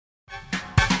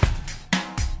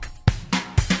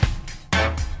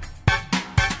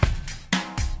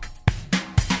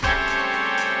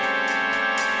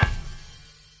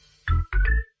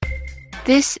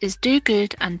This is Do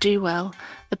Good and Do Well,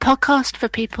 the podcast for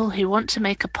people who want to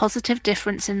make a positive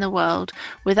difference in the world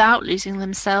without losing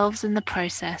themselves in the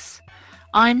process.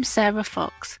 I'm Sarah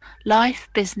Fox, life,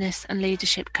 business and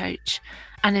leadership coach,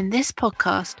 and in this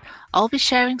podcast, I'll be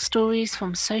sharing stories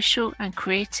from social and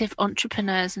creative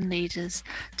entrepreneurs and leaders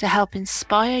to help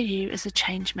inspire you as a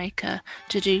change maker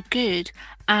to do good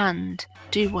and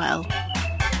do well.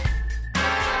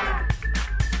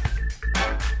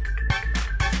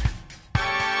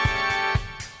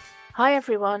 Hi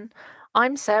everyone,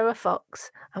 I'm Sarah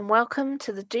Fox and welcome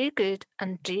to the Do Good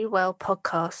and Do Well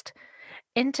podcast.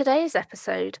 In today's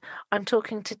episode, I'm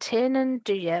talking to Tiernan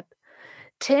Douieb.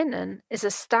 Tiernan is a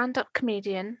stand-up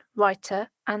comedian, writer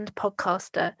and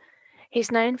podcaster. He's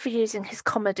known for using his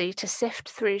comedy to sift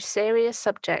through serious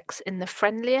subjects in the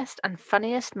friendliest and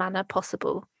funniest manner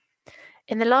possible.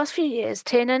 In the last few years,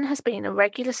 Tiernan has been a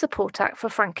regular support act for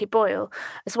Frankie Boyle,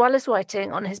 as well as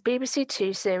writing on his BBC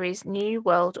Two series New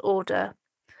World Order.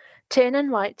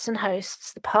 Tiernan writes and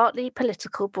hosts the Partly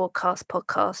Political Broadcast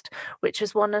podcast, which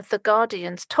was one of The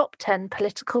Guardian's top 10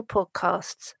 political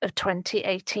podcasts of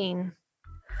 2018.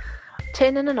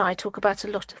 Tiernan and I talk about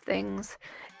a lot of things,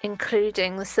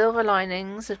 including the silver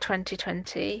linings of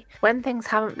 2020, when things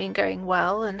haven't been going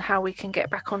well and how we can get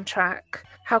back on track,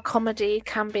 how comedy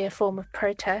can be a form of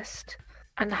protest,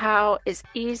 and how it's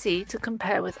easy to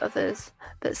compare with others,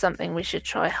 but something we should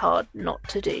try hard not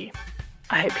to do.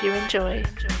 I hope you enjoy.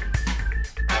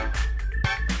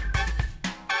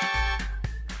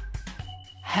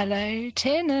 Hello,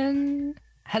 Tiernan.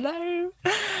 Hello.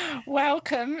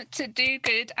 Welcome to Do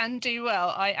Good and Do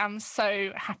Well. I am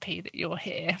so happy that you're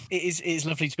here. It is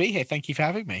lovely to be here. Thank you for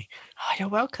having me. Oh, you're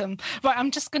welcome. Right,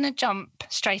 I'm just going to jump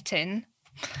straight in.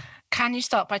 Can you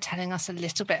start by telling us a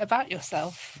little bit about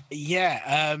yourself? Yeah,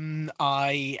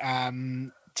 I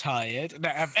am tired. No,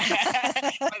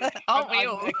 Aren't we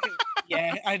all?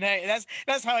 Yeah, I know.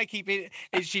 That's how I keep it.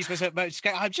 Introduce myself.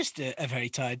 I'm just a very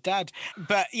tired dad.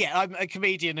 But yeah, I'm a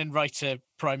comedian and writer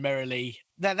primarily.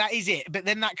 That is it. But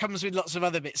then that comes with lots of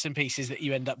other bits and pieces that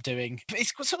you end up doing.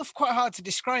 It's sort of quite hard to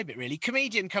describe it, really.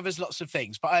 Comedian covers lots of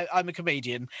things, but I'm a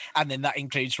comedian, and then that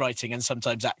includes writing and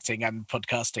sometimes acting and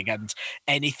podcasting and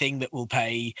anything that will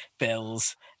pay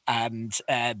bills and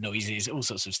noises, all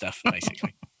sorts of stuff,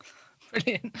 basically.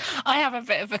 Brilliant. I have a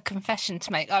bit of a confession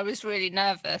to make. I was really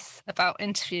nervous about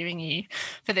interviewing you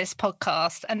for this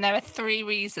podcast, and there are 3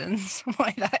 reasons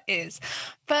why that is.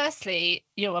 Firstly,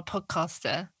 you're a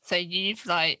podcaster, so you've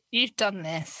done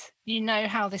this. You know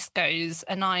how this goes,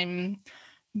 and I'm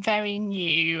very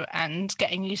new and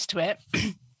getting used to it.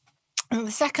 And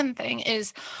the second thing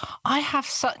is I have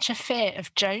such a fear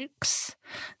of jokes.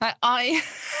 Like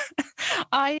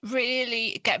I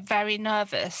really get very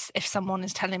nervous if someone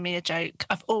is telling me a joke.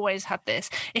 I've always had this.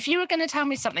 If you were going to tell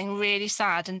me something really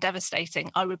sad and devastating,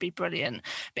 I would be brilliant.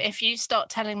 But if you start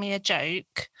telling me a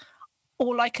joke,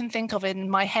 all I can think of in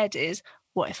my head is,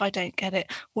 what if I don't get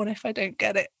it? What if I don't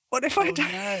get it? What if I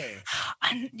don't? No.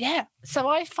 And yeah, so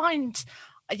I find...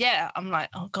 Yeah, I'm like,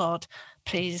 oh God,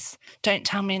 please don't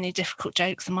tell me any difficult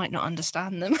jokes. I might not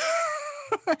understand them.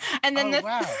 And then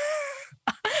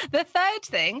the third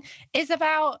thing is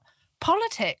about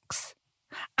politics.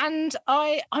 And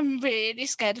I'm really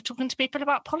scared of talking to people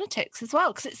about politics as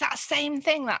well, because it's that same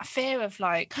thing, that fear of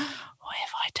like, what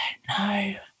if I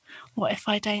don't know? What if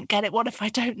I don't get it? What if I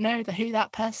don't know who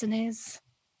that person is?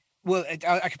 Well,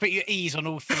 I can put you at ease on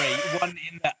all 3. One,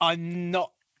 in that I'm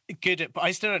not good at, but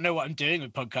I still don't know what I'm doing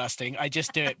with podcasting. I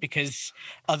just do it because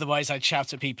otherwise I'd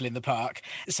shout at people in the park.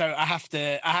 So I have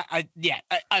to,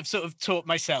 I've sort of taught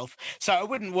myself. So I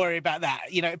wouldn't worry about that.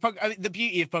 You know, the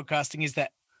beauty of podcasting is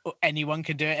that anyone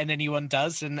can do it and anyone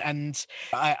does. And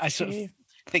I sort of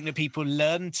think that people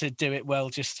learn to do it well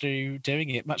just through doing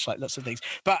it, much like lots of things.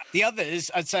 But the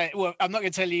others, I'd say, well, I'm not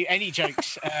going to tell you any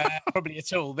jokes probably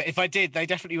at all, but if I did, they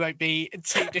definitely won't be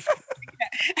too difficult.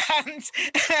 And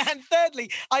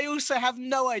thirdly, I also have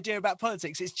no idea about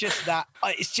politics. It's just that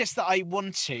I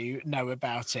want to know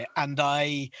about it, and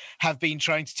I have been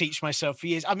trying to teach myself for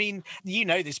years. I mean, you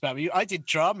know this about me. I did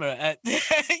drama at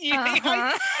I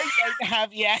don't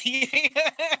have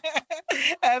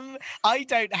I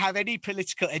don't have any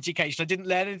political education. I didn't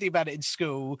learn anything about it in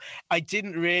school. I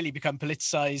didn't really become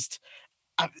politicized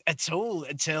at all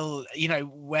until,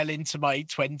 well into my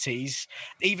 20s,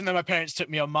 even though my parents took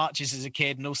me on marches as a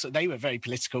kid, and also they were very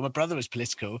political. My brother was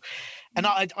political. And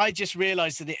I just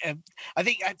realized that I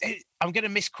think I'm going to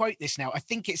misquote this now. I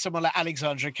think it's someone like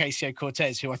Alexandra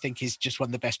Ocasio-Cortez, who I think is just one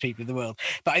of the best people in the world.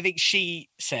 But I think she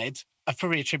said, I've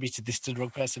probably attributed this to the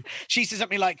wrong person. She said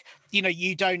something like,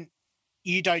 you don't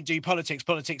you don't do politics.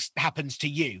 Politics happens to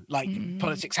you. Like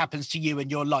politics happens to you in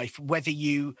your life, whether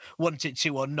you want it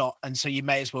to or not. And so you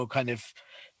may as well kind of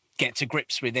get to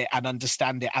grips with it and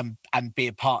understand it and be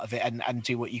a part of it and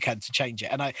do what you can to change it.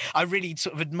 And I really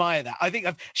sort of admire that. I think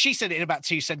she said it in about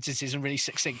 2 sentences and really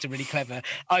succinct and really clever.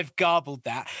 I've garbled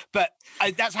that, but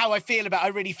that's how I feel about it. I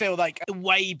really feel like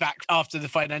way back after the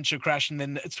financial crash and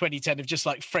then 2010 of just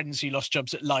like friends who lost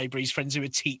jobs at libraries, friends who were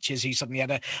teachers who suddenly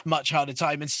had a much harder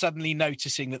time and suddenly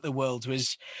noticing that the world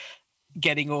was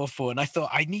getting awful. And I thought,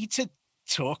 I need to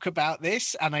talk about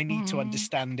this and I need to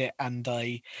understand it. And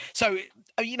I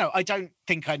don't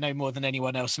think I know more than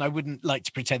anyone else, and I wouldn't like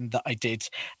to pretend that I did.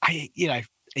 I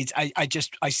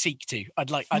seek to. I'd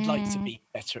like to be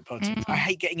better at politics. I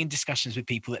hate getting in discussions with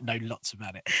people that know lots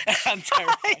about it. I'm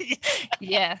terrified.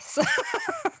 Yes.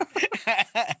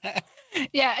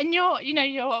 Yeah, and your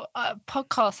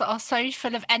podcasts are so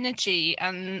full of energy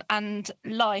and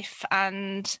life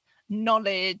and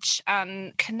knowledge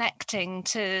and connecting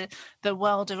to the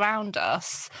world around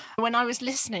us. When I was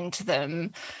listening to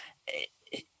them,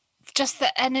 just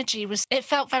the energy it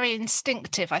felt very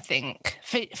instinctive. I think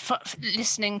for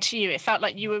listening to you, it felt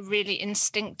like you were really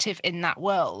instinctive in that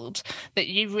world, that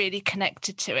you really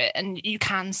connected to it, and you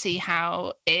can see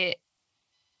how it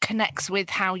connects with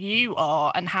how you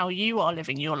are and how you are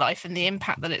living your life and the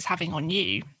impact that it's having on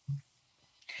you.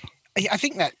 I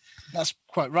think that's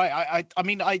quite right. I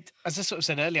mean, as I sort of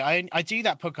said earlier, I do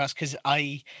that podcast because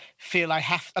I feel I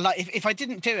have, like, if I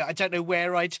didn't do it, I don't know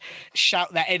where I'd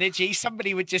shout that energy.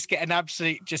 Somebody would just get an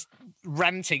absolute just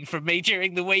ranting from me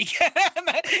during the week.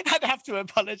 I'd have to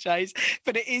apologize,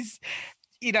 but it is,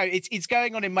 it's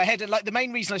going on in my head. And like the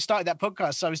main reason I started that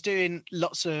podcast, so I was doing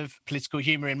lots of political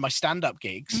humor in my stand-up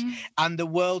gigs, and the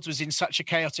world was in such a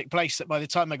chaotic place that by the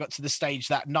time I got to the stage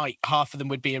that night, half of them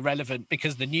would be irrelevant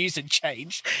because the news had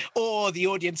changed, or the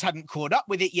audience hadn't caught up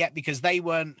with it yet because they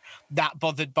weren't that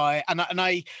bothered by it. And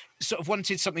I sort of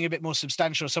wanted something a bit more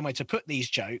substantial, somewhere to put these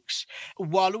jokes,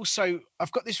 while also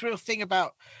I've got this real thing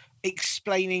about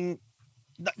explaining.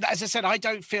 As I said, I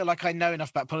don't feel like I know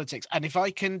enough about politics. And if I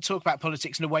can talk about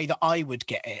politics in a way that I would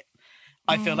get it,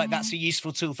 I feel like that's a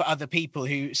useful tool for other people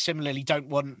who similarly don't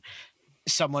want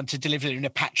someone to deliver it in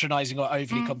a patronizing or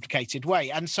overly complicated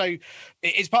way. And so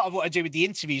it's part of what I do with the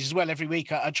interviews as well. Every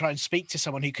week I try and speak to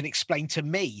someone who can explain to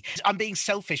me. I'm being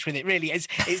selfish with it, really. It's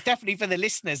definitely for the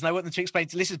listeners, and I want them to explain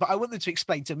to listeners, but I want them to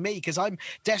explain to me because I'm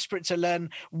desperate to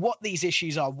learn what these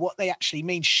issues are, what they actually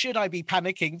mean. Should I be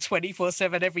panicking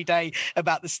 24/7 every day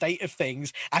about the state of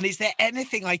things? And is there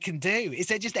anything I can do? Is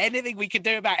there just anything we can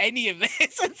do about any of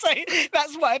this? And so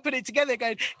that's why I put it together,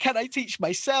 going, can I teach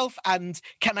myself, and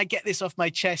can I get this off my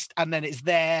chest, and then it's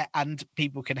there and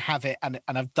people can have it, and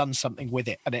I've done something with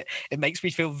it, and it makes me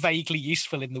feel vaguely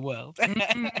useful in the world.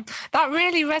 That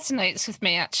really resonates with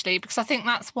me, actually, because I think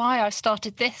that's why I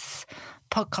started this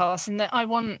podcast, and that I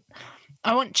want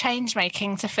change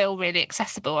making to feel really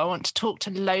accessible. I want to talk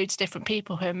to loads of different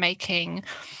people who are making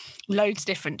loads of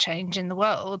different change in the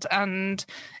world, and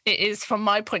it is from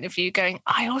my point of view going,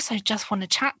 I also just want to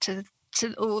chat to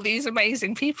all these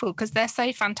amazing people because they're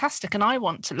so fantastic, and I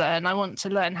want to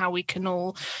learn how we can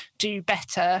all do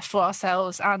better for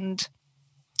ourselves and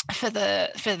for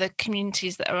the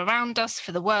communities that are around us,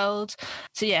 for the world.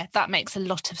 So yeah, that makes a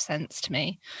lot of sense to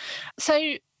me.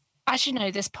 So as you know,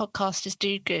 this podcast is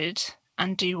Do Good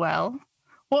and Do Well.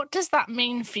 What does that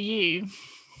mean for you?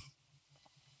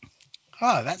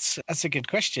 Oh, that's a good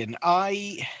question.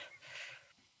 I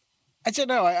don't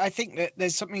know. I think that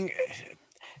there's something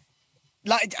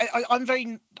like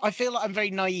I feel like I'm very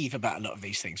naive about a lot of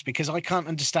these things because I can't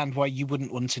understand why you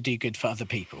wouldn't want to do good for other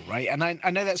people, right? And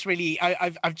I know that's really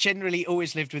I've generally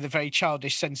always lived with a very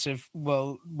childish sense of,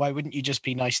 well, why wouldn't you just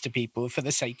be nice to people for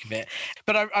the sake of it?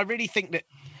 But I really think that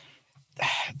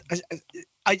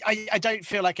I don't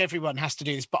feel like everyone has to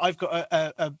do this, but I've got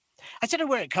a I don't know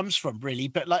where it comes from really,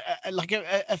 but like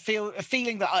a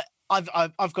feeling that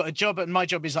I've got a job, and my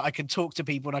job is that I can talk to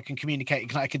people and I can communicate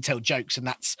and I can tell jokes, and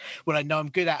that's what I know I'm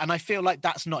good at. And I feel like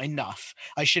that's not enough.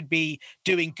 I should be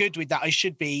doing good with that. I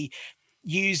should be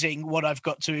using what I've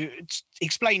got to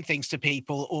explain things to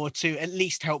people, or to at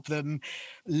least help them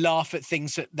laugh at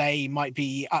things that they might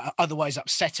be otherwise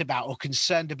upset about or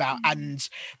concerned about. And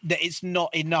that it's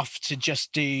not enough to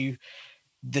just do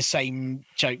the same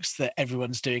jokes that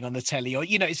everyone's doing on the telly, or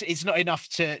it's not enough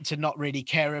to not really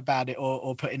care about it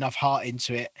or put enough heart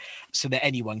into it so that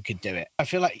anyone could do it. I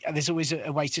feel like there's always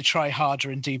a way to try harder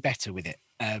and do better with it.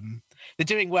 The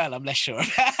doing well, I'm less sure.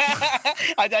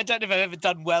 I don't know if I've ever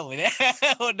done well with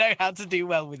it or know how to do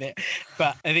well with it,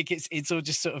 but I think it's all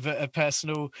just sort of a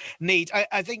personal need.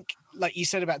 I think like you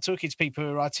said about talking to people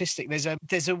who are artistic,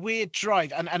 there's a weird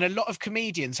drive, and a lot of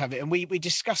comedians have it, and we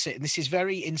discuss it, and this is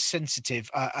very insensitive.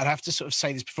 I'd have to sort of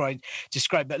say this before I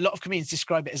describe, but a lot of comedians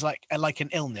describe it as like an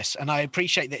illness, and I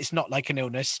appreciate that it's not like an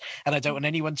illness, and I don't want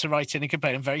anyone to write in and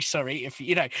complain. I'm very sorry if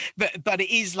but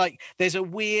it is like there's a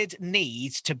weird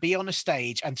need to be on a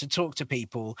stage and to talk to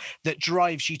people that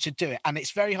drives you to do it, and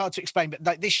it's very hard to explain. But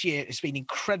like this year, it's been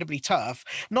incredibly tough,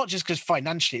 not just because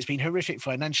financially it's been horrific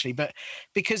financially, but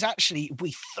because actually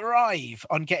we thrive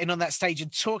on getting on that stage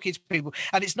and talking to people.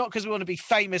 And it's not because we want to be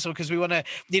famous or because we want to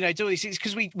do all these things,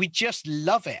 because we just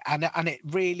love it, and it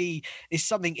really is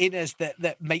something in us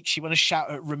that makes you want to shout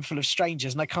at a room full of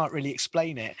strangers, and I can't really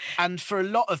explain it. And for a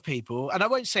lot of people, and I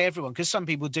won't say everyone, because some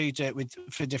people do it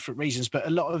for different reasons, but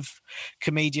a lot of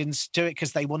comedians do it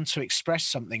because they want to express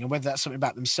something, and whether that's something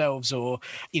about themselves or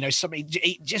something,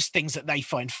 just things that they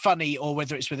find funny, or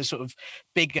whether it's with a sort of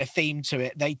bigger theme to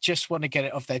it, they just want to get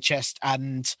it off their chest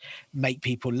and make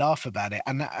people laugh about it.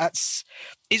 And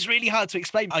it's really hard to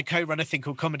explain. I co-run a thing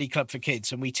called Comedy Club for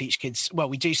Kids, and we teach kids, well,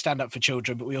 we do stand up for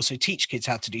children, but we also teach kids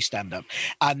how to do stand up.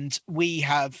 And we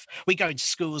go into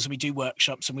schools and we do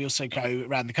workshops, and we also go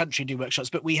around the country and do workshops,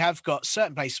 but we have got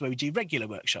certain places where we do regular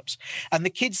workshops. And the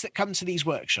kids that come to these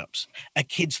workshops are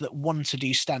kids that want to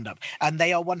do stand up, and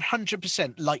they are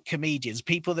 100% like comedians,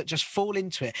 people that just fall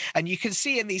into it. And you can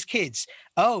see in these kids,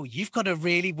 oh, you've got a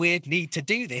really weird need to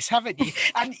do this, haven't you?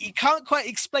 And you can't quite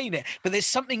explain it, but there's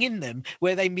something in them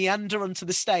where they meander onto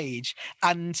the stage,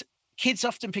 and kids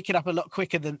often pick it up a lot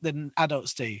quicker than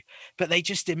adults do, but they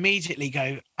just immediately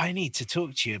go, I need to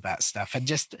talk to you about stuff, and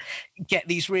just get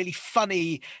these really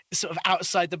funny sort of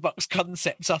outside the box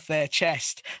concepts off their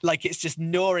chest, like it's just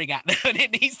gnawing at them and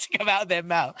it needs to come out of their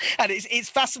mouth. And it's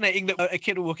fascinating that a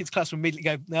kid will walk into class and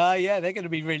immediately go, oh yeah, they're going to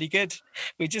be really good.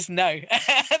 We just know.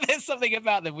 There's something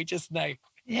about them, we just know.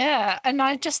 Yeah, and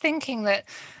I'm just thinking that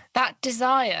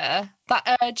desire,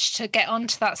 that urge to get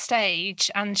onto that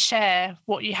stage and share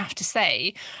what you have to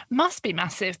say must be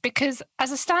massive, because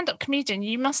as a stand-up comedian,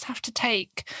 you must have to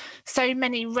take so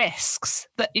many risks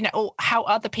that, or how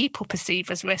other people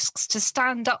perceive as risks, to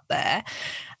stand up there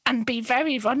and be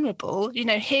very vulnerable.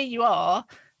 Here you are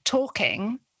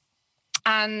talking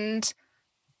and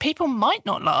people might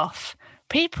not laugh.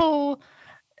 People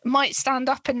might stand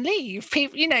up and leave.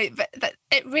 People,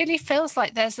 it really feels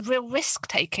like there's a real risk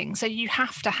taking. So you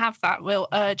have to have that real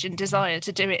urge and desire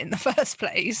to do it in the first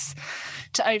place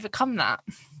to overcome that.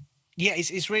 Yeah,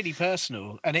 it's really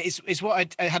personal, and it's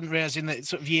what I hadn't realised in the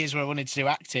sort of years where I wanted to do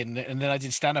acting, and then I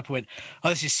did stand up and went, oh,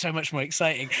 this is so much more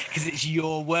exciting because it's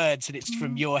your words and it's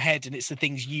from your head and it's the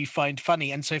things you find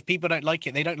funny. And so if people don't like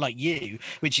it, they don't like you,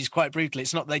 which is quite brutal.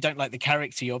 It's not they don't like the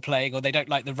character you're playing or they don't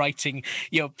like the writing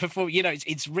you're performing.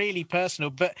 It's really personal,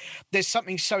 but there's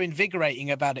something so invigorating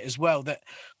about it as well that,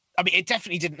 I mean, it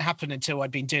definitely didn't happen until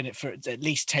I'd been doing it for at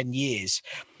least 10 years,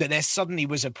 but there suddenly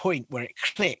was a point where it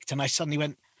clicked and I suddenly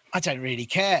went, I don't really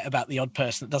care about the odd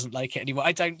person that doesn't like it anymore.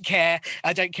 I don't care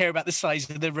about the size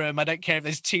of the room. I don't care if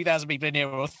there's 2,000 people in here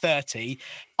or 30.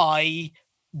 I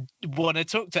want to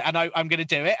talk to, and I'm going to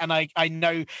do it. And I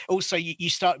know also you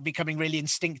start becoming really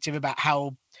instinctive about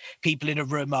how people in a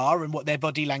room are and what their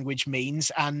body language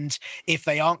means. And if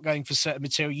they aren't going for certain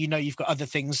material, you've got other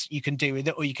things you can do with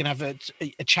it, or you can have a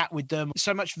chat with them.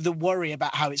 So much of the worry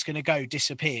about how it's going to go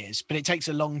disappears, but it takes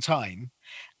a long time.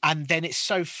 And then it's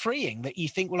so freeing that you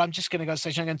think, well, I'm just going to go on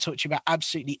stage and I'm going to talk to you about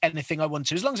absolutely anything I want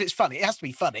to, as long as it's funny. It has to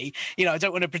be funny. I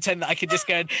don't want to pretend that I can just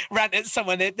go and rant at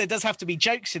someone. There does have to be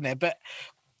jokes in there, but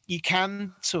you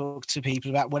can talk to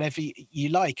people about whatever you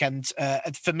like. And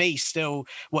for me, still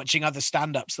watching other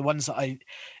stand-ups, the ones that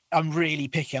I'm really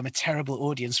picky. I'm a terrible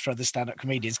audience for other stand-up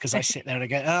comedians because I sit there and I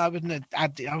go, oh, I wouldn't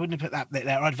have put that bit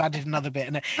there. I'd have added another bit,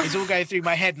 and it's all going through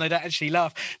my head and I don't actually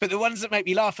laugh. But the ones that make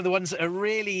me laugh are the ones that are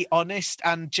really honest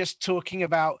and just talking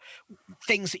about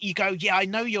things that you go, yeah, I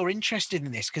know you're interested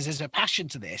in this because there's a passion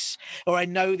to this, or I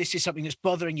know this is something that's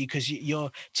bothering you because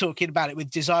you're talking about it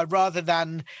with desire, rather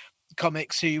than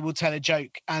comics who will tell a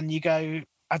joke and you go,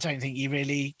 I don't think you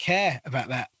really care about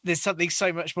that. There's something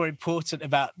so much more important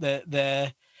about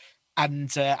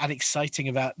and exciting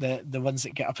about the ones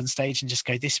that get up on stage and just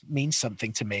go, this means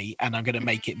something to me and I'm going to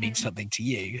make it mean something to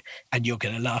you, and you're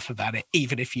going to laugh about it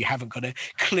even if you haven't got a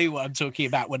clue what I'm talking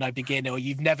about when I begin, or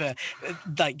you've never,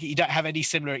 you don't have any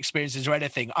similar experiences or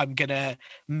anything. I'm going to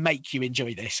make you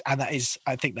enjoy this, and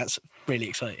I think that's really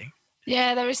exciting.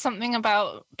 Yeah, there is something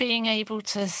about being able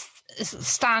to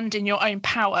stand in your own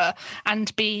power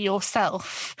and be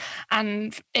yourself.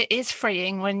 And it is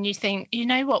freeing when you think, you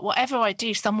know what, whatever I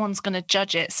do, someone's going to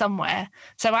judge it somewhere.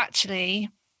 So actually,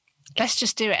 let's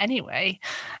just do it anyway.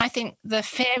 I think the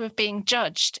fear of being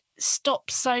judged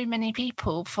stops so many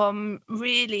people from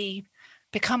really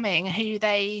becoming who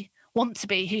they want to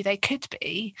be, who they could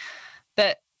be,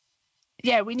 that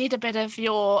yeah, we need a bit of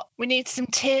we need some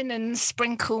tin and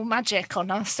sprinkle magic on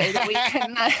us so that we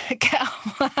can get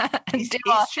out and do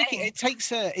our tricky.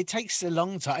 thing. It takes a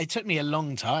long time. It took me a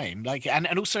long time, like, and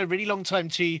also a really long time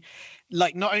to,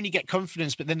 like, not only get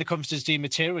confidence, but then the confidence to do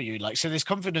material you like. So there's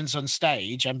confidence on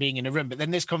stage and being in a room, but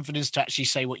then there's confidence to actually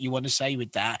say what you want to say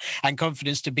with that, and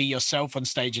confidence to be yourself on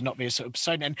stage and not be a sort of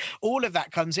persona. And all of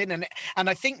that comes in. And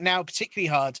I think now particularly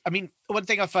hard. I mean, one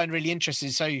thing I find really interesting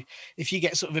is, so if you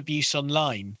get sort of abuse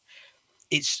online,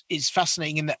 it's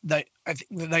fascinating in that I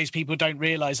think that those people don't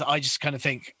realize that I just kind of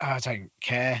think, oh, I don't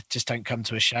care, just don't come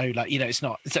to a show. Like, you know,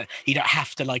 you don't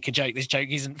have to like a joke. This joke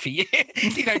isn't for you,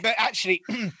 you know, but actually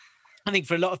I think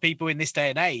for a lot of people in this day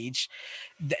and age,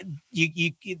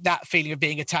 you that feeling of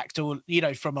being attacked, all, you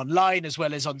know, from online as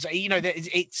well as on, you know,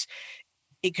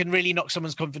 it can really knock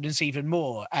someone's confidence even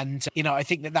more. And, you know, I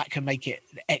think that can make it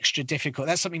extra difficult.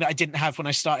 That's something that I didn't have when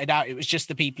I started out. It was just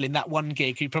the people in that one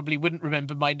gig who probably wouldn't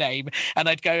remember my name, and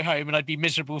I'd go home and I'd be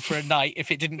miserable for a night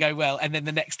if it didn't go well. And then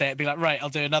the next day I'd be like, right, I'll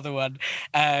do another one.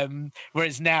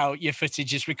 Whereas now your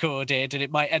footage is recorded and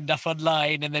it might end up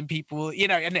online, and then people, you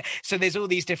know, and so there's all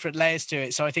these different layers to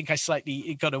it. So I think I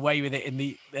slightly got away with it in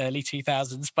the early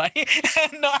 2000s by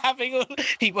not having all,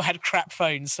 people had crap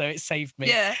phones, so it saved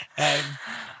me.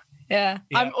 Yeah,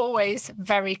 I'm always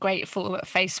very grateful that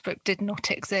Facebook did not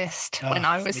exist when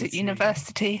I was at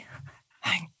university.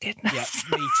 Thank goodness.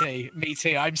 Yeah, me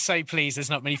too. I'm so pleased there's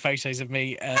not many photos of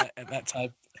me at that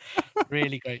time.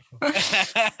 Really grateful.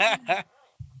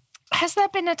 Has there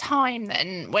been a time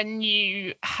then when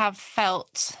you have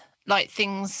felt like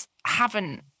things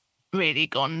haven't really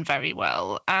gone very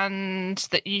well, and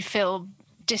that you feel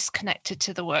disconnected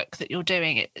to the work that you're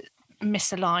doing,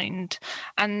 misaligned,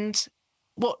 and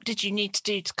what did you need to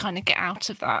do to kind of get out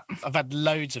of that? I've had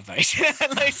loads of those,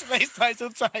 loads of those times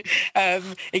on time,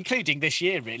 including this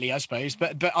year, really, I suppose.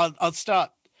 But I'll start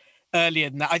earlier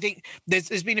than that. I think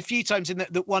there's been a few times in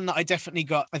the one that I definitely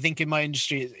got. I think in my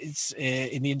industry, it's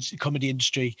in the comedy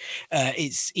industry,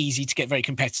 it's easy to get very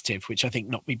competitive, which I think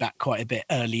knocked me back quite a bit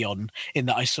early on, in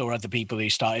that I saw other people who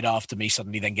started after me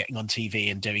suddenly then getting on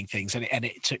TV and doing things, and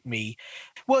it took me.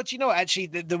 Well, do you know what? Actually,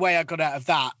 the way I got out of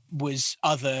that was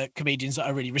other comedians that I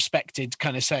really respected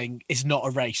kind of saying, it's not a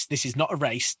race. This is not a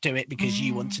race. Do it because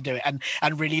you want to do it,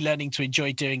 and really learning to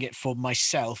enjoy doing it for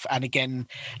myself. And again,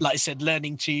 like I said,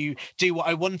 learning to do what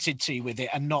I wanted to with it,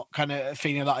 and not kind of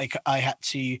feeling like I had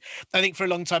to. I think for a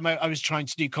long time I was trying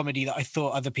to do comedy that I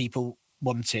thought other people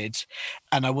wanted,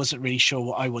 and I wasn't really sure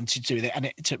what I wanted to do with it. And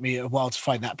it took me a while to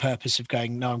find that purpose of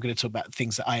going, no, I'm going to talk about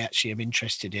things that I actually am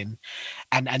interested in,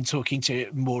 and talking to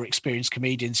more experienced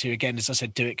comedians who, again, as I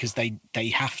said, do it because they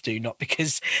have to, not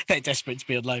because they're desperate to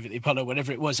be on Live at the Apollo,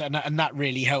 whatever it was. And that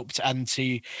really helped. And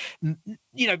to,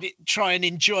 you know, try and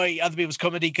enjoy other people's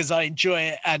comedy because I enjoy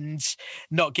it, and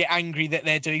not get angry that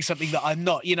they're doing something that I'm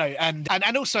not, you know. And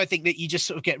also I think that you just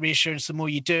sort of get reassurance the more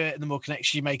you do it, and the more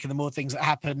connections you make, and the more things that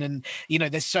happen. And you know,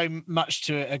 there's so much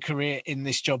to a career in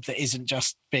this job that isn't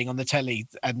just being on the telly,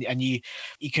 and you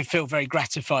can feel very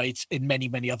gratified in many,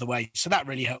 many other ways. So that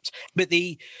really helped. But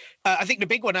I think the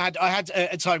big one I had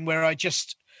a time where I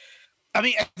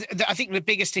think the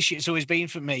biggest issue it's always been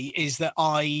for me is that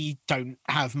I don't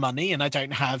have money, and I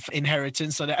don't have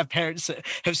inheritance. I don't have parents that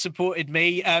have supported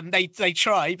me. They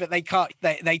try, but they can't.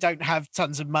 They don't have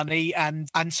tons of money, and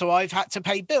so I've had to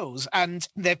pay bills. And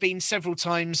there've been several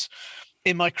times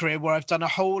in my career where I've done a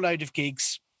whole load of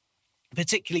gigs,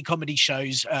 particularly comedy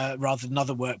shows, rather than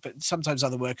other work, but sometimes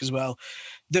other work as well,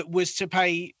 that was to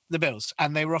pay the bills.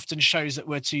 And they were often shows that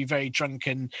were to very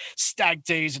drunken stag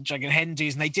do's and drunken hen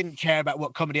do's, and they didn't care about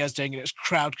what comedy I was doing. And it was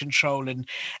crowd control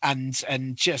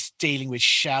and just dealing with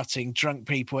shouting drunk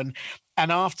people. And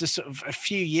after sort of a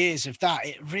few years of that,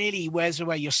 it really wears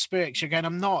away your spirits. You're going,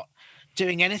 I'm not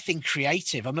doing anything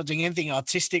creative. I'm not doing anything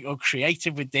artistic or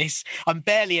creative with this. I'm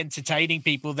barely entertaining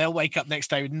people. They'll wake up next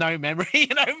day with no memory,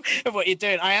 you know, of what you're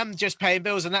doing. I am just paying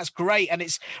bills, and that's great. And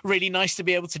it's really nice to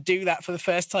be able to do that for the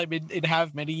first time in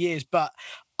however many years. But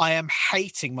I am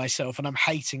hating myself, and I'm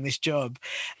hating this job.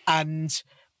 And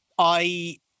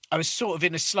I was sort of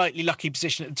in a slightly lucky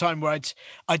position at the time where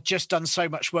I'd just done so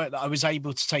much work that I was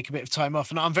able to take a bit of time off.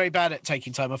 And I'm very bad at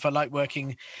taking time off. I like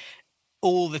working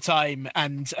all the time,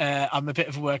 and I'm a bit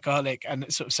of a workaholic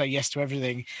and sort of say yes to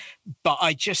everything. But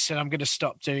I just said, I'm going to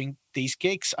stop doing these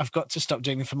gigs. I've got to stop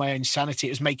doing them for my own sanity.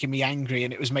 It was making me angry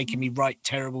and it was making me write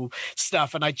terrible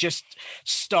stuff. And I just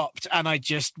stopped and I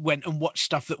just went and watched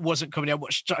stuff that wasn't comedy.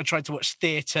 I tried to watch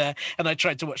theatre and I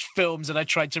tried to watch films and I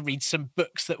tried to read some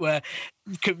books that were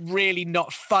really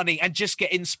not funny and just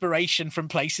get inspiration from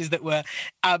places that were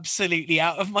absolutely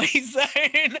out of my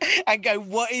zone and go,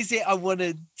 what is it I want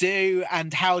to do?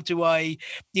 And how do I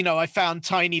found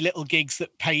tiny little gigs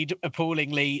that paid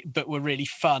appallingly but were really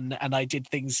fun. And I did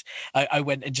things, I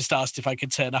went and just asked if I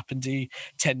could turn up and do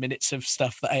 10 minutes of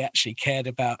stuff that I actually cared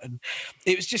about. And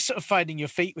it was just sort of finding your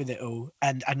feet with it all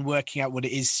and working out what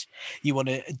it is you want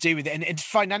to do with it. And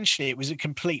financially, it was a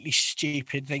completely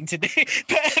stupid thing to do,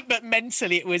 but mentally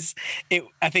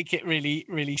I think it really,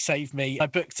 really saved me. I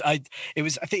think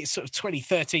it's sort of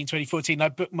 2013, 2014, I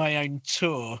booked my own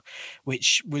tour,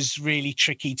 which was really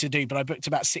tricky to do, but I booked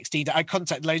about 16. I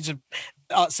contacted loads of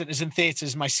art centres and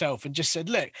theatres myself and just said,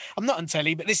 look, I'm not on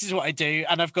telly, but this is what I do.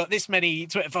 And I've got this many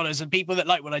Twitter followers and people that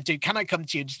like what I do. Can I come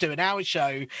to you and just do an hour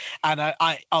show? And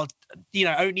I'll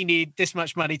only need this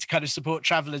much money to kind of support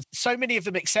travellers. So many of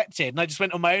them accepted. And I just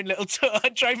went on my own little tour,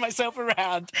 drove myself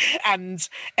around and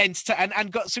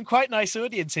got some quite nice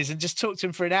audiences and just talked to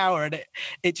them for an hour. And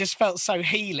it just felt so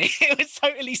healing. It was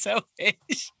totally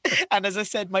selfish. And as I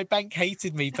said, my bank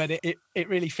hated me, but it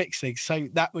really fixed things. So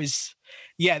that was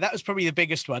probably the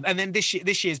biggest one. And then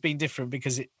this year's been different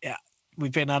because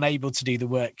we've been unable to do the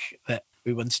work that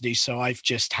we want to do. So I've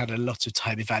just had a lot of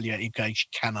time evaluating, going,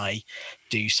 can I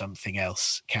do something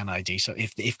else? Can I do so?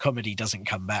 If comedy doesn't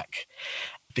come back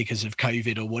because of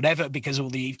COVID or whatever, because all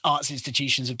the arts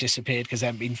institutions have disappeared because they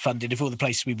haven't been funded, if all the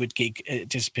places we would gig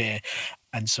disappear.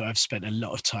 And so I've spent a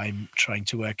lot of time trying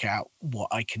to work out what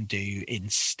I can do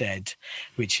instead,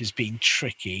 which has been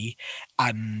tricky.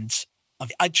 And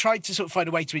I tried to sort of find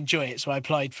a way to enjoy it. So I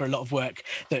applied for a lot of work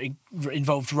that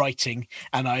involved writing,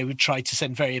 and I would try to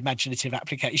send very imaginative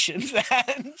applications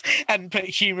and put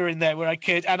humour in there where I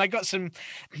could. And I got some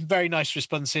very nice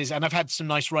responses, and I've had some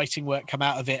nice writing work come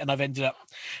out of it. And I've ended up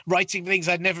writing things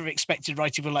I'd never expected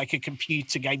writing for, like a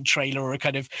computer game trailer or a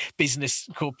kind of business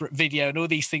corporate video and all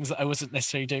these things that I wasn't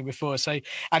necessarily doing before. So,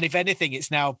 and if anything, it's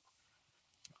now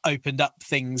opened up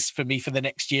things for me for the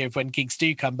next year. Of when gigs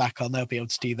do come back on, they'll be able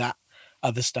to do that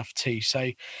other stuff too.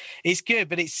 So it's good,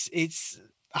 but it's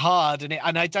hard. And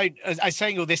I'm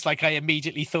saying all this like I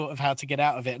immediately thought of how to get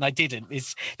out of it, and I didn't.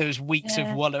 There was weeks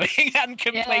of wallowing and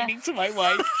complaining to my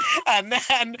wife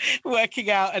and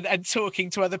working out and talking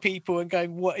to other people and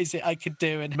going, what is it I could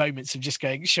do? And moments of just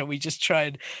going, shall we just try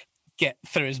and get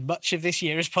through as much of this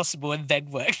year as possible and then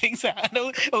work things out,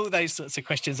 and all those sorts of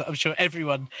questions that I'm sure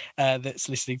everyone that's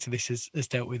listening to this has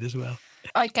dealt with as well.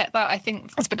 I get that. I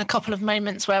think there's been a couple of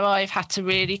moments where I've had to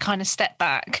really kind of step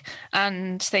back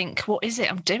and think, what is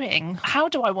it I'm doing? How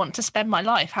do I want to spend my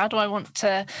life? How do I want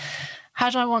to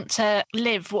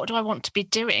live? What do I want to be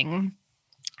doing?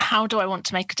 How do I want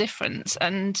to make a difference?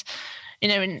 And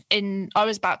I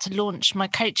was about to launch my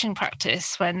coaching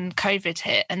practice when COVID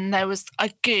hit, and there was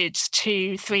a good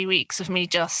 2-3 weeks of me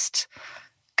just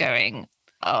going,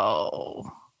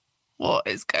 oh, what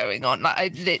is going on? Like,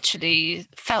 I literally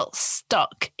felt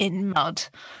stuck in mud,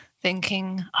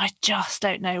 thinking, I just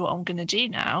don't know what I'm going to do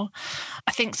now.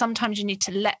 I think sometimes you need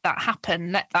to let that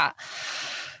happen, let that,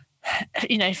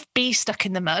 be stuck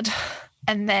in the mud,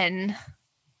 and then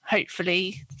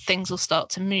hopefully things will start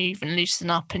to move and loosen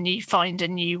up and you find a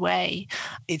new way.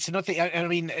 It's another thing. I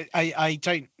mean, I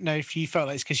don't know if you felt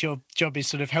like this because your job is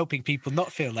sort of helping people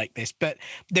not feel like this, but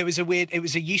it was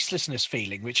a uselessness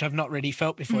feeling, which I've not really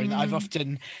felt before. And I've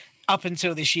often, up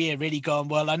until this year, really gone,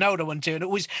 well, I know what I want to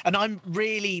do. And I'm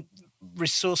really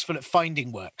resourceful at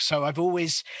finding work. So I've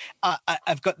always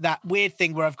I've got that weird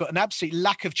thing where I've got an absolute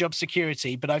lack of job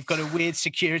security, but I've got a weird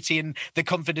security and the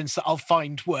confidence that I'll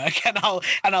find work, and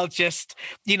I'll just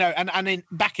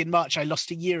back in March I lost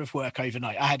a year of work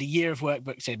overnight. I had a year of work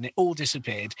booked in and it all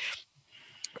disappeared.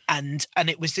 And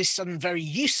it was this very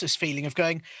useless feeling of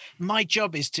going, my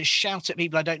job is to shout at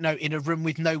people I don't know in a room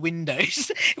with no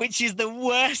windows, which is the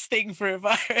worst thing for a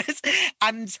virus.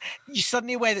 And you're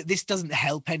suddenly aware that this doesn't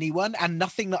help anyone, and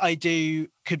nothing that I do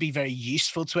could be very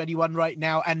useful to anyone right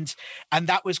now. And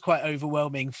that was quite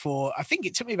overwhelming for, I think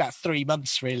it took me about 3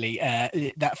 months really,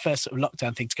 that first sort of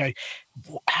lockdown thing, to go,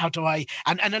 how do I,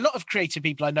 and a lot of creative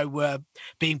people I know were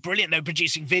being brilliant. They were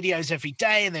producing videos every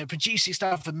day and they were producing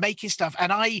stuff and making stuff.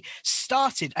 And I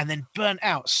started and then burnt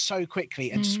out so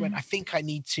quickly and just went, I think I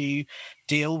need to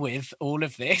deal with all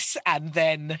of this and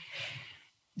then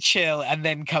chill and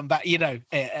then come back,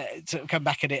 to come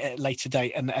back at it at a later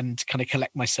date and kind of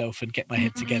collect myself and get my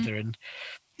head together. And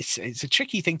it's a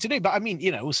tricky thing to do. But I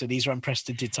mean, also these are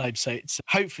unprecedented times, so it's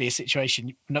hopefully a situation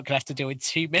you're not going to have to deal with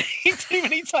too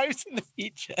many times in the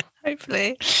future.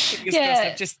 Hopefully. Fingers crossed.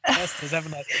 I've just cursed us,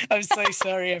 haven't I? I'm so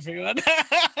sorry, everyone.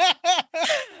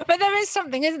 But there is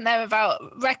something, isn't there, about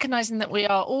recognizing that we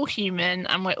are all human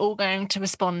and we're all going to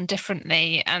respond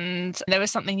differently. And there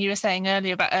was something you were saying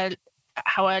earlier about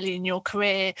how early in your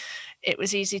career it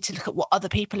was easy to look at what other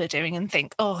people are doing and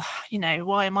think, oh,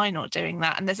 why am I not doing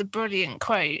that? And there's a brilliant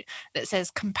quote that says,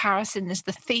 comparison is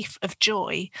the thief of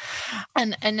joy.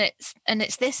 And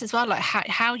it's this as well, like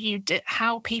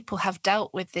how people have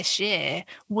dealt with this year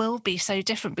will be so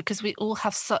different because we all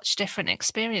have such different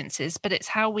experiences, but it's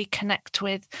how we connect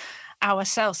with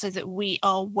ourselves so that we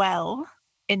are well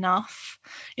enough,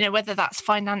 whether that's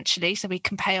financially so we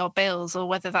can pay our bills, or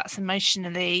whether that's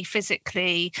emotionally,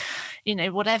 physically,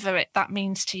 whatever that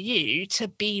means to you, to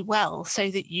be well so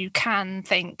that you can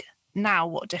think, now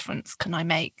what difference can I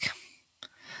make?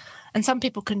 And some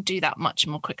people can do that much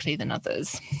more quickly than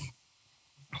others.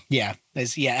 I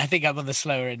think I'm on the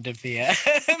slower end of the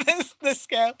the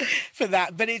scale for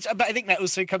that, but I think that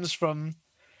also comes from,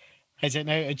 I don't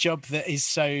know, a job that is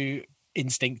so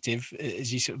instinctive,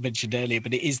 as you sort of mentioned earlier,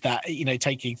 but it is that,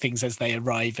 taking things as they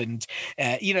arrive. And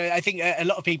I think a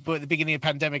lot of people at the beginning of the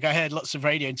pandemic, I heard lots of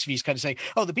radio interviews kind of saying,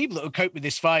 oh, the people that will cope with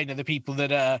this fine are the people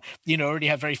that already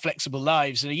have very flexible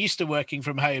lives and are used to working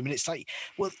from home. And it's like,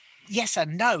 well, yes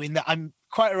and no, in that I'm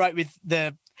quite all right with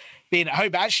the being at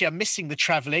home, but actually I'm missing the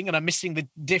traveling and I'm missing the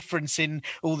difference in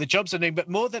all the jobs I'm doing. But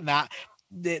more than that,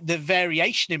 the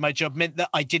variation in my job meant that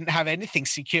I didn't have anything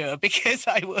secure because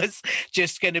I was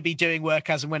just going to be doing work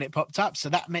as and when it popped up. So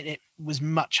that meant it was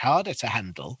much harder to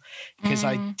handle because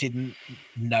I didn't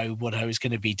know what I was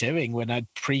going to be doing when I'd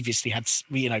previously had,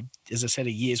 as I said,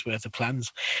 a year's worth of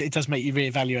plans. It does make you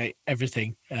reevaluate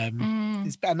everything.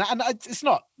 It's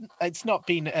not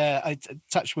been,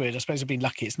 touch wood, I suppose I've been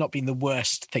lucky. It's not been the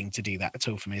worst thing to do that at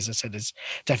all for me. As I said, there's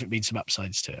definitely been some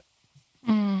upsides to it.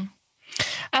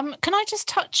 Can I just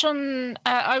touch on,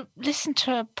 I listened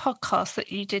to a podcast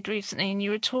that you did recently and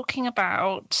you were talking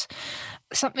about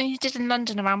something you did in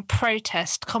London around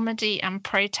protest, comedy and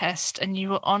protest, and you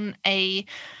were on a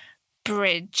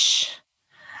bridge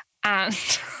and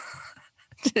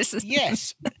this is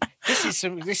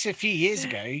a few years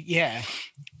ago. Yeah.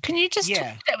 Can you just talk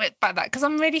a little bit about that? Because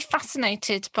I'm really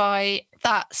fascinated by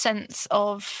that sense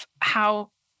of how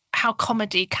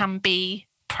comedy can be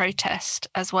protest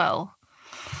as well.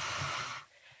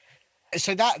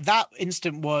 So that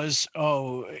instant was,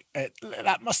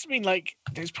 that must have been it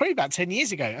was probably about 10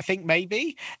 years ago, I think,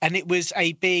 maybe. And it was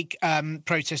a big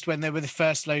protest when there were the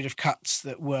first load of cuts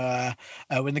that were,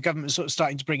 when the government was sort of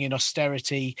starting to bring in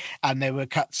austerity, and there were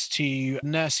cuts to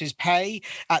nurses' pay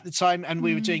at the time. And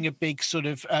we were doing a big sort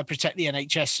of Protect the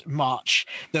NHS march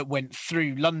that went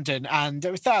through London, and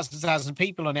there were thousands of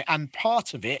people on it. And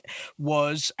part of it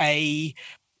was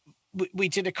we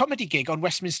did a comedy gig on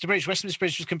Westminster Bridge. Westminster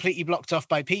Bridge was completely blocked off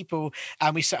by people,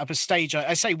 and we set up a stage.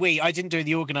 I say I didn't do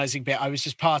the organising bit. I was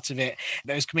just part of it.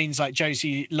 There was comedians like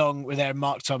Josie Long were there,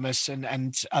 Mark Thomas,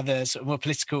 and other sort of more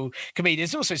political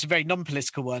comedians, also some very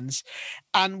non-political ones.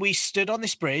 And we stood on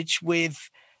this bridge with,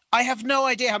 I have no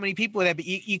idea how many people were there, but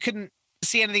you couldn't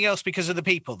see anything else because of the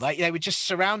people. They were just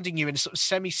surrounding you in a sort of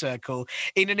semicircle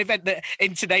in an event that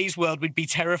in today's world we'd be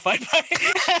terrified by.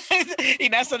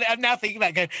 So I'm now thinking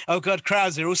about going, oh God,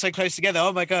 crowds are all so close together.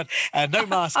 Oh my God, no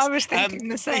masks. I was thinking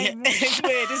the same. It's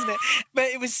weird, isn't it? But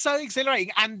it was so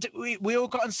exhilarating. And we all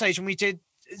got on stage and we did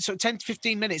sort of 10 to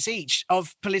 15 minutes each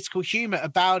of political humour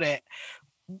about it.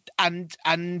 And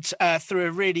through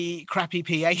a really crappy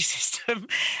PA system,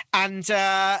 and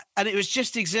it was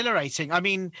just exhilarating. I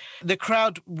mean, the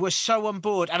crowd was so on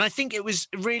board, and I think it was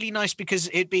really nice because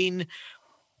it'd been,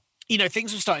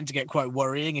 things were starting to get quite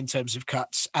worrying in terms of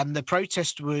cuts, and the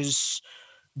protest was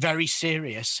very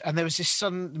serious. And there was this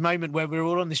sudden moment where we were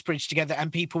all on this bridge together,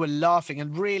 and people were laughing,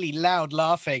 and really loud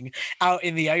laughing out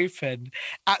in the open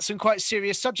at some quite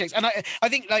serious subjects. And I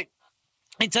think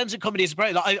in terms of comedy as a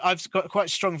brand, I've got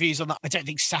quite strong views on that. I don't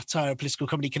think satire or political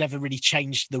comedy can ever really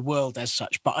change the world as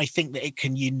such, but I think that it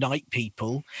can unite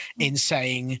people in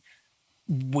saying,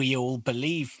 we all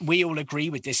agree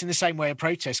with this in the same way a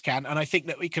protest can. And I think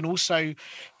that we can also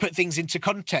put things into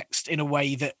context in a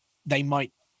way that they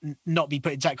might not be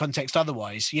put into that context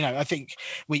otherwise. I think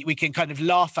we can kind of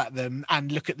laugh at them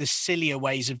and look at the sillier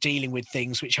ways of dealing with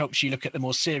things, which helps you look at the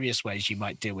more serious ways you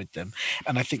might deal with them.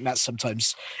 And I think that's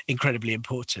sometimes incredibly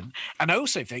important. And I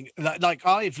also think that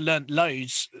I've learned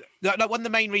loads Like one of the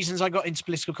main reasons I got into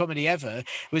political comedy ever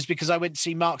was because I went to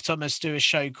see Mark Thomas do a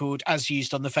show called As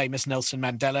Used on the Famous Nelson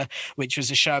Mandela, which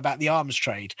was a show about the arms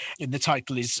trade. And the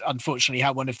title is unfortunately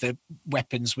how one of the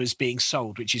weapons was being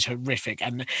sold, which is horrific.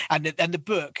 And the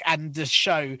book and the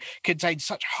show contained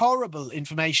such horrible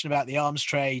information about the arms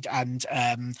trade and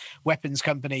weapons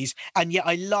companies. And yet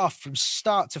I laughed from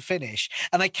start to finish.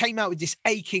 And I came out with this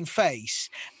aching face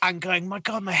and going, my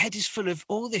God, my head is full of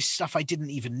all this stuff I didn't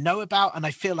even know about. And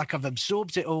I feel like I've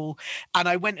absorbed it all. And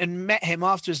I went and met him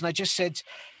afterwards and I just said,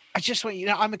 I just want,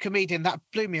 I'm a comedian. That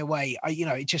blew me away.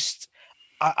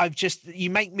 I've just, you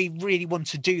make me really want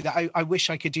to do that. I wish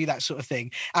I could do that sort of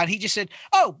thing. And he just said,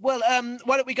 oh, well,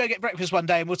 why don't we go get breakfast one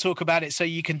day and we'll talk about it so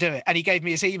you can do it. And he gave me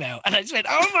his email and I just went,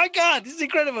 oh my God, this is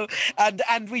incredible.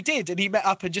 And we did. And he met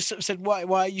up and just sort of said, why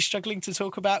are you struggling to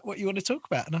talk about what you want to talk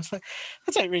about? And I was like,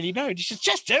 I don't really know. And he said,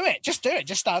 just do it. Just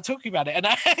start talking about it. And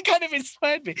that kind of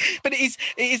inspired me. But it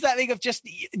is that thing of just,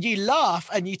 you laugh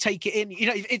and you take it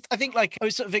in. I think like, I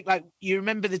was sort of think like, you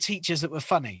remember the teachers that were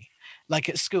funny. Like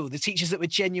at school, the teachers that were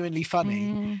genuinely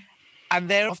funny. And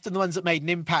they're often the ones that made an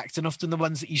impact and often the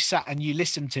ones that you sat and you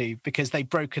listened to because they've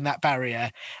broken that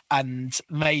barrier and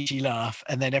made you laugh.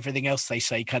 And then everything else they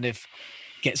say kind of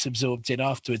gets absorbed in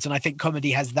afterwards. And I think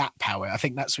comedy has that power. I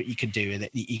think that's what you can do with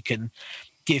it. You can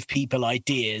give people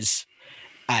ideas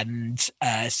and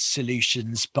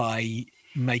solutions by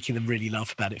making them really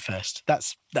laugh about it first.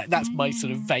 That's my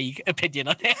sort of vague opinion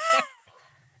on it.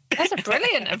 That's a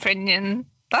brilliant opinion.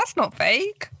 That's not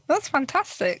vague. That's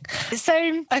fantastic.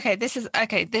 So,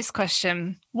 this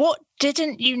question. What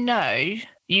didn't you know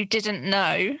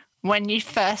when you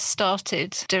first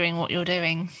started doing what you're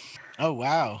doing? Oh,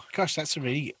 wow. Gosh, that's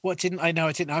what didn't I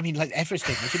know? I mean, like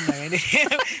everything. I didn't know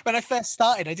anything. When I first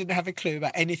started, I didn't have a clue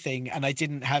about anything and I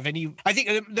didn't have any. I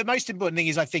think the most important thing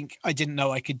is I think I didn't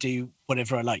know I could do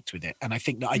whatever I liked with it. And I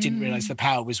think that I didn't realize the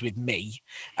power was with me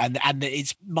and that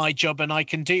it's my job and I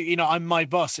can do, I'm my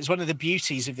boss. It's one of the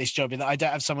beauties of this job that I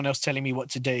don't have someone else telling me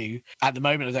what to do. At the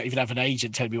moment, I don't even have an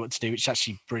agent telling me what to do, which is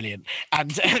actually brilliant.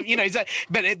 And,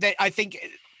 I think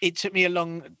it took me a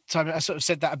long time. I sort of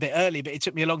said that a bit early, but it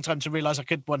took me a long time to realize I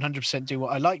could 100% do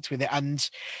what I liked with it. And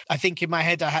I think in my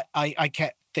head, I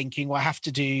kept thinking, well, I have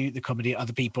to do the comedy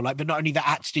other people like, but not only that, I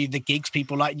had to do the gigs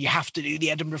people like, and you have to do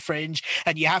the Edinburgh Fringe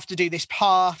and you have to do this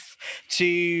path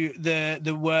to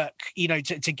the work,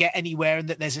 to get anywhere, and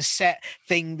that there's a set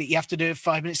thing that you have to do,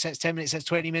 5 minute sets, 10 minute sets,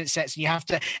 20-minute sets, and you have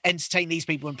to entertain these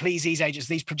people and please these agents,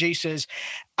 these producers.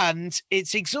 And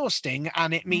it's exhausting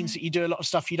and it means that you do a lot of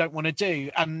stuff you don't want to do.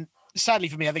 And sadly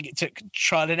for me, I think it took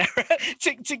trial and error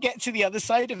to get to the other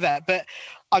side of that. But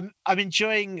I'm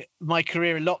enjoying my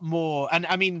career a lot more. And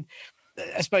I mean,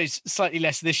 I suppose slightly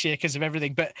less this year because of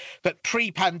everything. But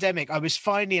pre-pandemic, I was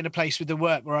finally in a place with the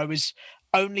work where I was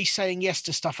only saying yes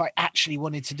to stuff I actually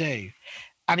wanted to do.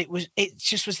 And it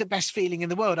just was the best feeling in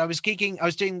the world. I was doing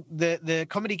the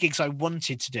comedy gigs I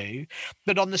wanted to do,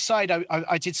 but on the side,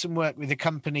 I did some work with a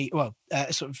company,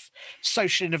 a sort of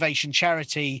social innovation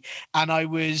charity, and I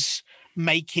was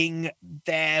making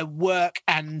their work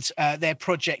and their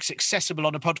projects accessible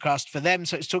on a podcast for them.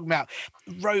 So it's talking about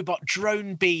robot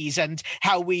drone bees and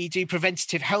how we do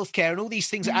preventative healthcare and all these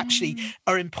things that actually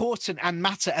are important and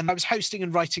matter. And I was hosting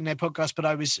and writing their podcast, but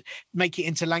I was making it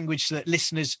into language so that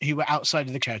listeners who were outside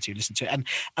of the charity would listen to it.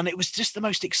 And it was just the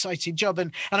most exciting job.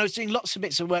 And I was doing lots of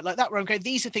bits of work like that where I'm going,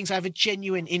 these are things I have a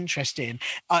genuine interest in,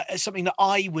 something that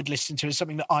I would listen to and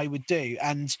something that I would do.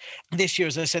 And this year,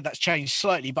 as I said, that's changed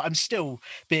slightly, but I'm still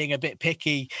being a bit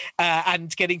picky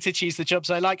and getting to choose the jobs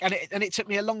I like. And it took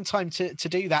me a long time to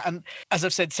do that. And as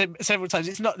I've said several times,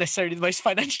 it's not necessarily the most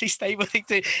financially stable thing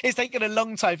to do. It's taken a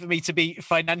long time for me to be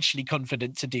financially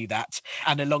confident to do that,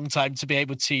 and a long time to be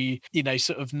able to,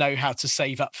 sort of know how to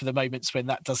save up for the moments when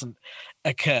that doesn't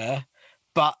occur.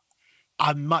 But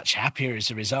I'm much happier as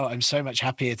a result. I'm so much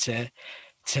happier to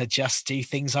just do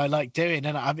things I like doing.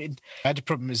 And I mean, I had a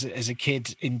problem as a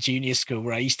kid in junior school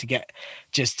where I used to get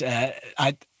just,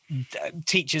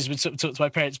 teachers would sort of talk to my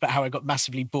parents about how I got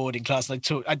massively bored in class, and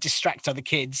I'd distract other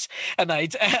kids, and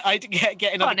I'd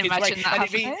get in other kids' way. And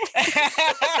it'd be,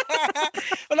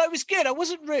 well, I was good. I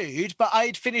wasn't rude, but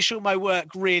I'd finish all my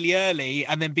work really early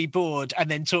and then be bored and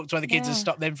then talk to other kids and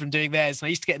stop them from doing theirs. And I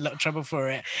used to get in a lot of trouble for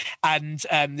it. And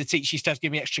the teacher used to have to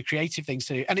give me extra creative things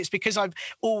to do. And it's because I've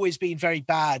always been very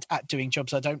bad at doing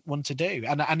jobs I don't want to do.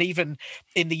 And even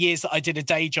in the years that I did a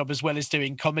day job as well as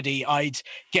doing comedy, I'd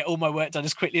get all my work done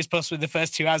as quickly as possible in the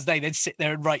first 2 hours a day, then sit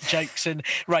there and write jokes and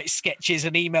write sketches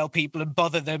and email people and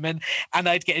bother them, and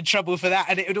I'd get in trouble for that.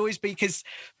 And it would always be because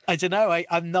I don't know,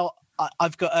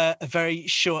 I've got a very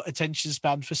short attention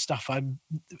span for stuff.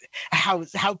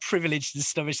 How privileged and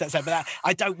snobbish that sounds, but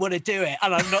I don't want to do it,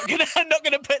 and I'm not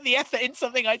gonna put the effort in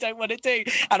something I don't want to do.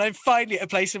 And I'm finally at a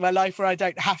place in my life where I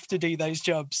don't have to do those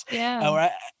jobs. Yeah.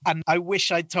 And I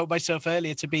wish I'd told myself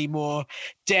earlier to be more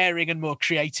daring and more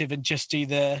creative and just do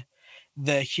the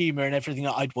humor and everything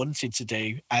that I'd wanted to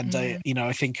do. And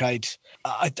I think I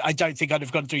don't think I'd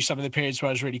have gone through some of the periods where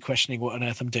I was really questioning what on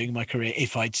earth I'm doing in my career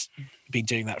if I'd been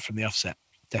doing that from the offset.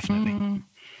 Definitely.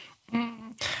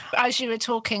 As you were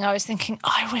talking, I was thinking,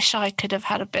 I wish I could have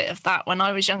had a bit of that when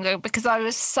I was younger, because I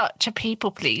was such a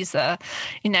people pleaser.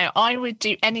 I would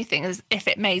do anything as if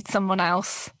it made someone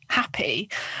else happy.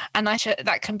 And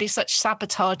that can be such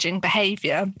sabotaging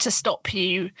behaviour to stop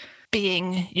you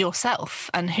being yourself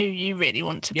and who you really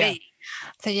want to be.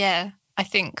 So yeah, I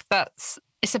think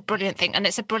it's a brilliant thing. And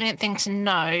it's a brilliant thing to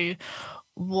know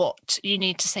what you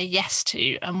need to say yes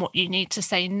to and what you need to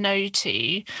say no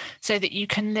to, so that you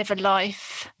can live a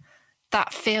life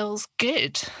that feels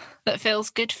good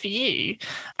for you.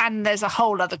 And there's a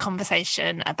whole other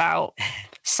conversation about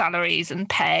salaries and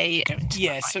pay.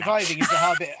 Surviving is the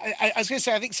hard bit. I was going to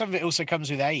say, I think some of it also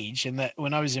comes with age, and that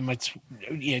when I was in my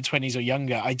 20s or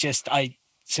younger, I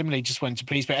similarly just wanted to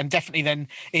please, but and definitely then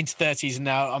into 30s, and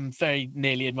now I'm very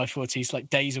nearly in my 40s, like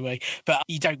days away, but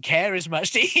you don't care as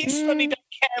much. You suddenly don't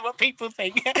care what people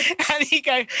think, and you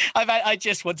go, I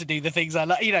just want to do the things I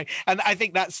like, and I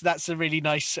think that's a really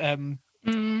nice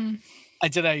I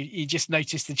don't know, you just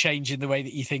notice the change in the way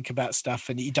that you think about stuff,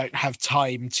 and you don't have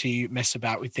time to mess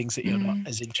about with things that you're not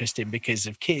as interested in because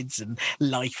of kids and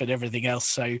life and everything else.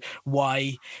 So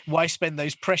why spend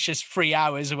those precious 3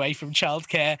 hours away from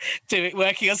childcare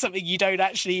working on something you don't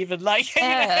actually even like?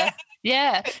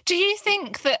 Yeah. Do you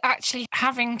think that actually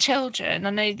having children, I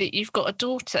know that you've got a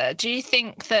daughter, do you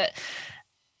think that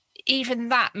even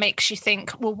that makes you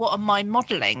think, well, what am I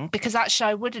modelling? Because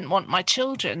actually I wouldn't want my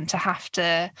children to have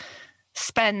to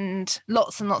spend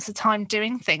lots and lots of time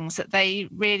doing things that they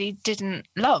really didn't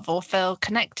love or feel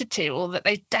connected to, or that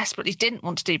they desperately didn't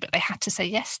want to do, but they had to say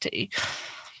yes to.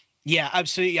 Yeah,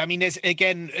 absolutely. I mean, there's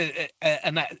again,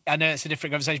 and I know it's a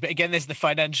different conversation, but again, there's the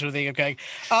financial thing of going,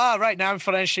 right now I'm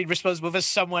financially responsible for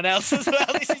someone else as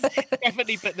well. This is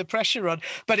definitely put the pressure on,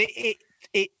 but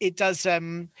it does. I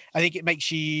think it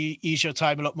makes you use your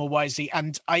time a lot more wisely,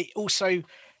 and I also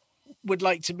would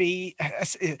like to be,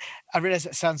 I realize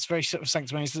that sounds very sort of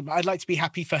sanctimonious, but I'd like to be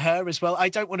happy for her as well. I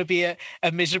don't want to be a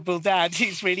miserable dad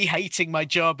who's really hating my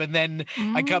job, and then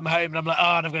I come home and I'm like,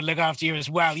 and I'm going to look after you as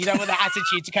well. You don't want that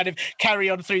attitude to kind of carry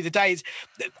on through the days.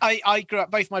 I grew up,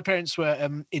 both my parents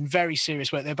were in very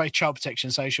serious work. They're both child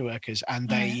protection social workers, and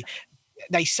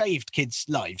they saved kids'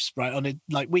 lives, right, on a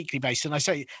weekly basis. And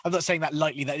I'm not saying that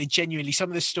lightly, that they genuinely, some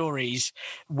of the stories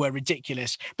were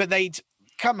ridiculous, but they'd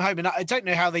come home, and I don't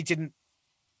know how they didn't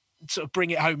sort of bring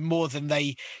it home more than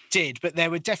they did, but there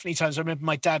were definitely times I remember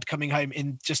my dad coming home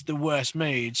in just the worst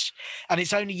moods, and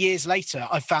it's only years later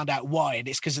I found out why, and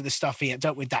it's because of the stuff he had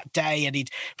dealt with that day, and he'd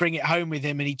bring it home with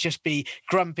him and he'd just be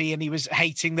grumpy, and he was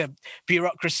hating the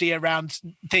bureaucracy around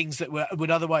things that would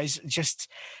otherwise just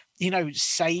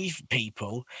save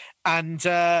people, and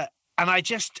I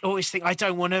just always think I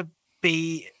don't want to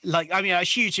be like, I mean, I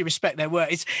hugely respect their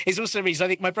work. It's also the reason I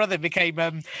think my brother became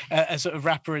a sort of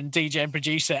rapper and DJ and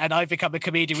producer, and I've become a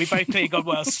comedian. We both clearly gone,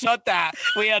 well, sod that.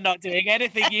 We are not doing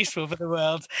anything useful for the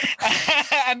world.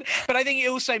 But I think it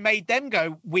also made them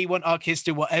go, we want our kids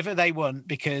to do whatever they want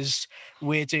because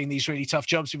we're doing these really tough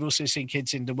jobs. We've also seen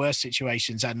kids in the worst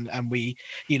situations, and we,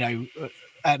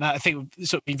 and I think we've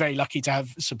sort of been very lucky to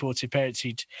have supportive parents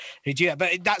who do that.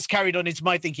 But that's carried on into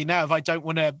my thinking now. If I don't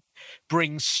want to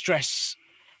bring stress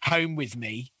home with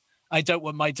me, I don't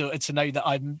want my daughter to know that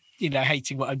I'm,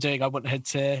 hating what I'm doing. I want her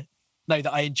to know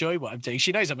that I enjoy what I'm doing.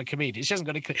 She knows I'm a comedian. She hasn't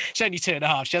got a clue. She's only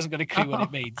 2.5. She hasn't got a clue what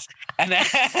it means. And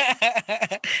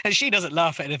and she doesn't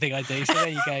laugh at anything I do. So there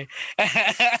you go.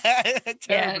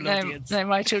 No,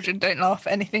 my children don't laugh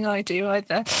at anything I do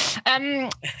either.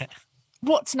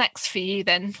 What's next for you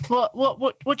then? What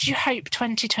do you hope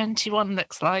 2021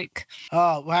 looks like?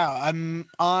 Oh wow,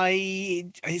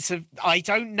 I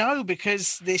don't know,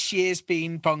 because this year's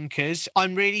been bonkers.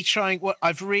 I'm really trying. What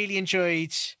I've really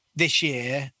enjoyed this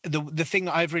year, the thing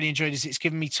that I've really enjoyed is it's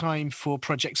given me time for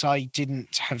projects I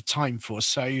didn't have time for.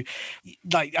 So,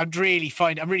 I'm really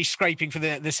scraping for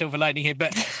the silver lining here.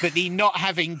 But the not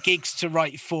having gigs to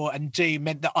write for and do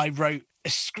meant that I wrote a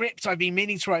script I've been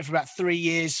meaning to write for about 3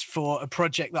 years for a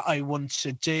project that I want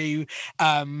to do,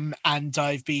 and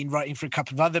I've been writing for a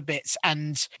couple of other bits,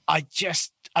 and I'm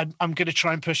going to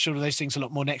try and push all of those things a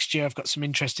lot more next year. I've got some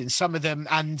interest in some of them,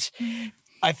 and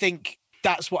I think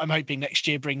that's what I'm hoping next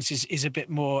year brings is a bit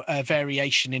more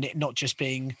variation in it, not just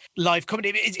being live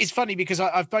comedy. It's funny because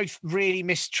I've both really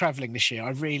missed traveling this year. I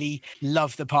really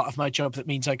love the part of my job that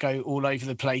means I go all over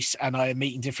the place and I am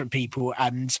meeting different people.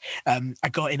 And I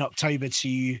got in October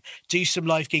to do some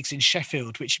live gigs in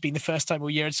Sheffield, which had been the first time all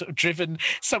year I'd sort of driven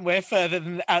somewhere further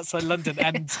than outside London.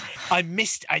 And I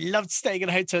loved staying in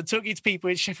a hotel, talking to people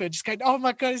in Sheffield, just going, oh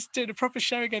my God, it's doing a proper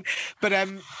show again.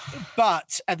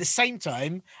 But at the same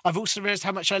time, I've also realized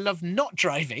how much I love not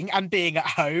driving and being at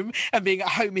home in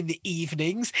the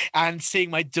evenings and seeing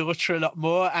my daughter a lot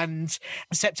more. And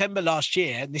September last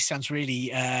year, and this sounds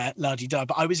really la-di-da,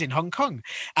 but I was in Hong Kong.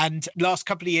 And last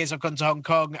couple of years, I've gone to Hong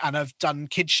Kong and I've done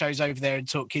kids shows over there and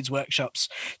taught kids workshops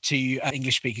to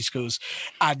English speaking schools.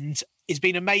 And it's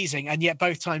been amazing. And yet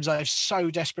both times I've so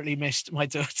desperately missed my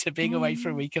daughter being away for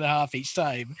a week and a half each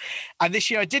time. And this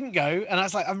year I didn't go. And I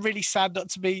was like, I'm really sad not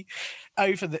to be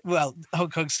over Hong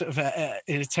Kong's sort of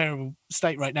in a terrible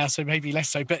state right now, so maybe less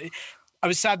so. But I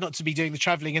was sad not to be doing the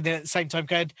traveling, and then at the same time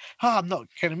going, I'm not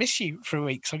going to miss you for a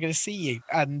week, so I'm going to see you.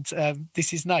 And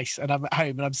this is nice. And I'm at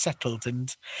home and I'm settled,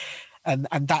 and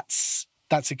that's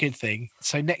a good thing.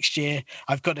 So next year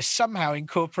I've got to somehow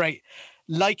incorporate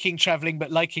liking traveling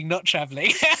but liking not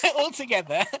traveling all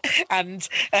together, and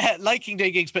liking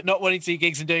doing gigs but not wanting to do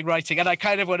gigs and doing writing. And I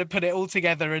kind of want to put it all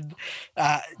together and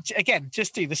again,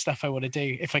 just do the stuff I want to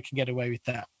do. If I can get away with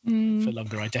that for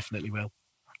longer, I definitely will.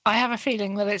 I have a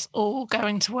feeling that it's all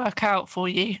going to work out for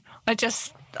you. I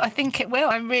think it will.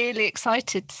 I'm really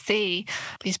excited to see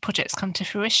these projects come to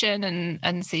fruition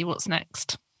and see what's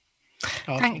next.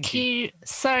 Oh, thank you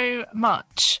so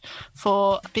much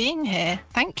for being here.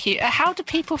 Thank you. How do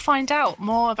people find out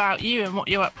more about you and what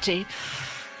you're up to?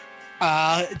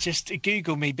 Just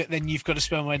Google me, but then you've got to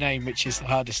spell my name, which is the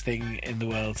hardest thing in the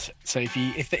world. So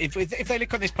if they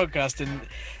look on this podcast and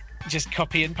just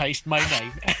copy and paste my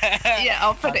name. Yeah,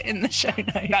 I'll put it in the show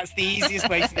notes. That's the easiest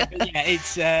way to do it. Yeah,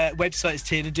 it's website is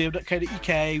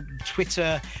tiernandooyeb.co.uk.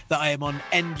 Twitter that I am on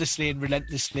endlessly and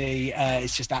relentlessly.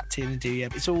 It's just at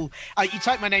tiernandooyeb. It's all you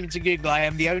type my name into Google, I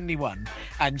am the only one,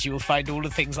 and you will find all the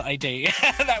things that I do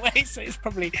that way. So it's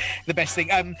probably the best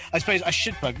thing. I suppose I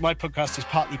should plug my podcast is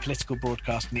partly political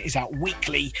broadcasting. It is out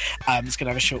weekly. It's going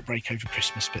to have a short break over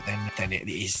Christmas, but then it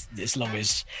is, as long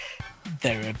as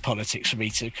there are politics for me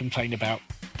to complain about,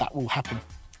 that will happen.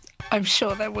 I'm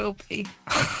sure there will be.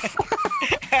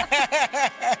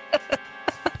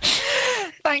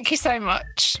 Thank you so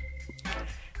much.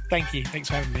 Thank you. Thanks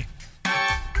for having me.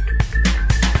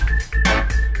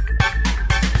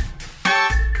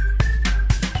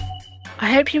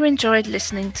 I hope you enjoyed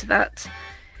listening to that.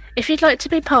 If you'd like to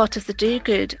be part of the Do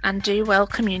Good and Do Well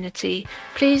community,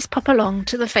 please pop along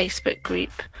to the Facebook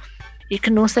group. You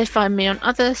can also find me on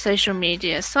other social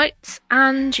media sites,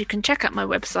 and you can check out my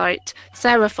website,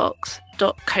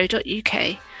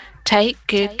 sarahfox.co.uk. Take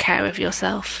good care of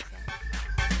yourself.